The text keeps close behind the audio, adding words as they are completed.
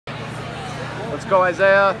Let's go,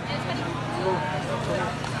 Isaiah.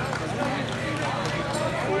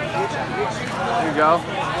 There you go.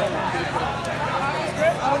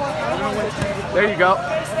 There you go.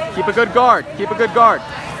 Keep a good guard. Keep a good guard.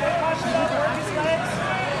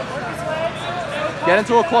 Get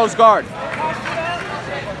into a close guard.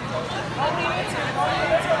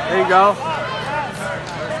 There you go.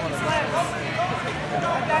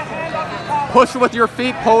 Push with your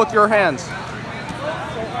feet, pull with your hands.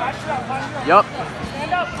 Yup.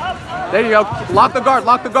 There you go. Lock the guard,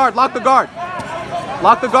 lock the guard, lock the guard.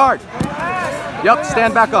 Lock the guard. Yup,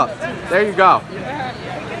 stand back up. There you go.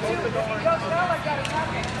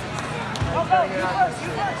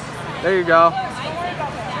 There you go.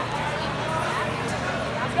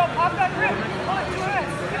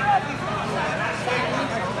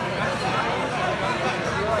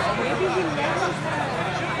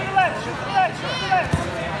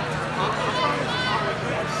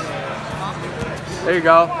 There you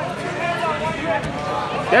go.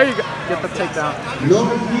 There you go. Get the takedown.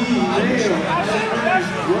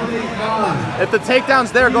 If the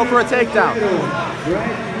takedown's there, go for a takedown.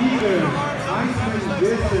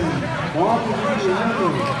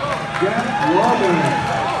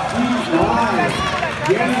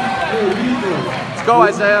 Let's go,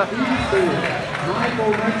 Isaiah.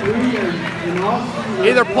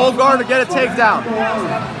 Either pull guard or get a takedown.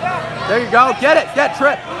 There you go. Get it. Get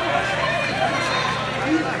trip.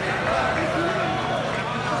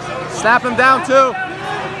 Snap him down too.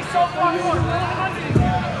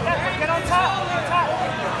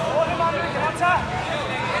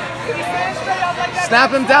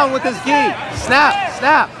 Snap him down with his gi. Snap,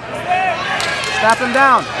 snap. Snap him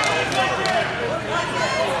down.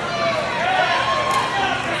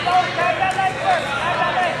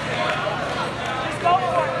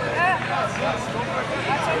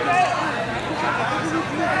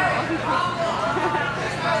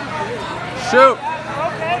 Shoot.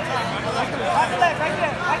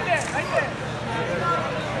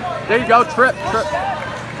 There you go, trip, trip.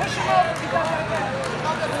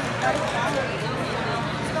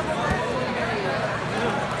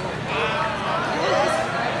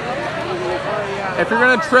 If you're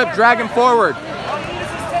gonna trip, drag him forward.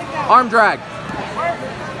 Arm drag.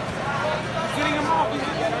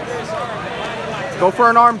 Go for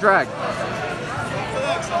an arm drag.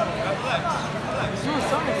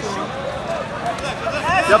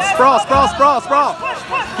 Yep, sprawl, sprawl, sprawl, sprawl.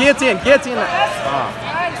 Guillotine, guillotine.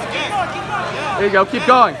 There you go, keep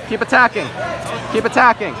going, keep attacking. Keep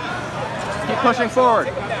attacking. Keep pushing forward.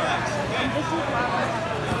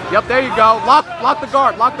 Yep, there you go. Lock the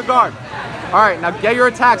guard, lock the guard. All right, now get your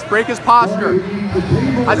attacks, break his posture.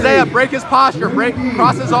 Isaiah, break his posture,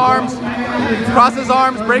 cross his arms,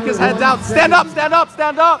 break his head down. Stand up, stand up,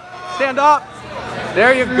 stand up, stand up.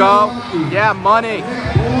 There you go. Yeah, money.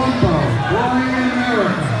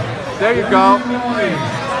 There you go.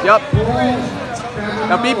 Yep.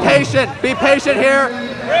 Now be patient here.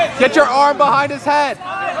 Get your arm behind his head.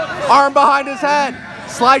 Arm behind his head.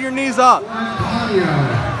 Slide your knees up.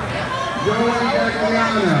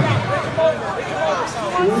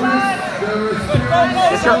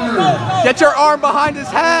 Get your arm behind his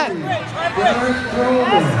head.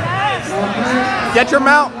 Get your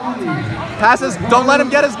mount. Passes. Don't let him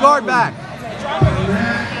get his guard back.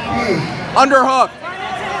 Underhook.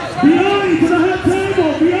 Biani to the head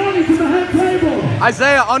table. Biani to the head table.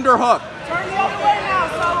 Isaiah, underhook. Turn the other way now,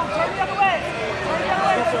 so turn the other way. Turn the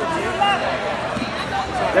other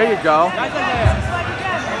way. There you go.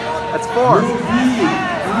 That's 4.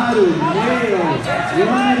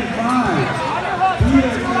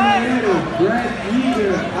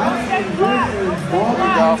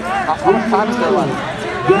 How much time is there left?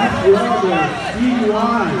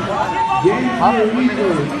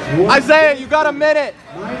 Isaiah, you got a minute.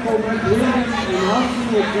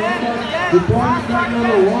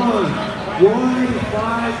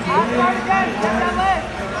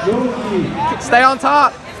 Stay on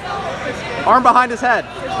top. Arm behind his head.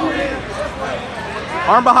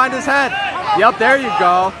 Arm behind his head. Yep, there you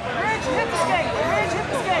go.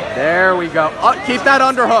 There we go. Oh, keep that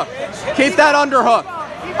underhook. Keep that underhook.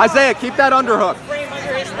 Isaiah, keep that underhook.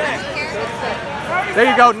 There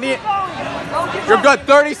you go. You're good.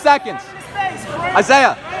 30 seconds.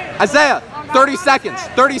 Isaiah, 30 seconds.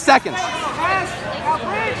 30 seconds.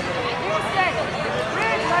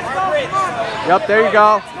 Yep, there you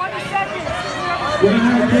go.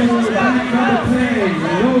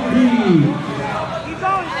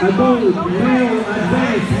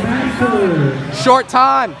 Short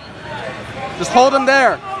time. Just hold him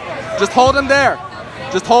there. Just hold him there.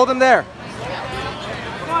 Just hold him there.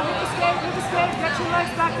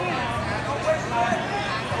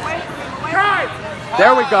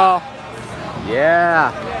 There we go.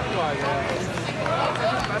 Yeah.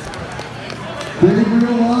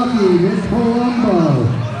 Gabriel Walkie, Nick Colombo,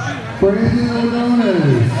 Brandon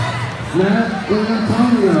O'Donnell, Matt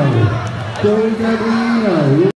Antonio, Joey Gagliano.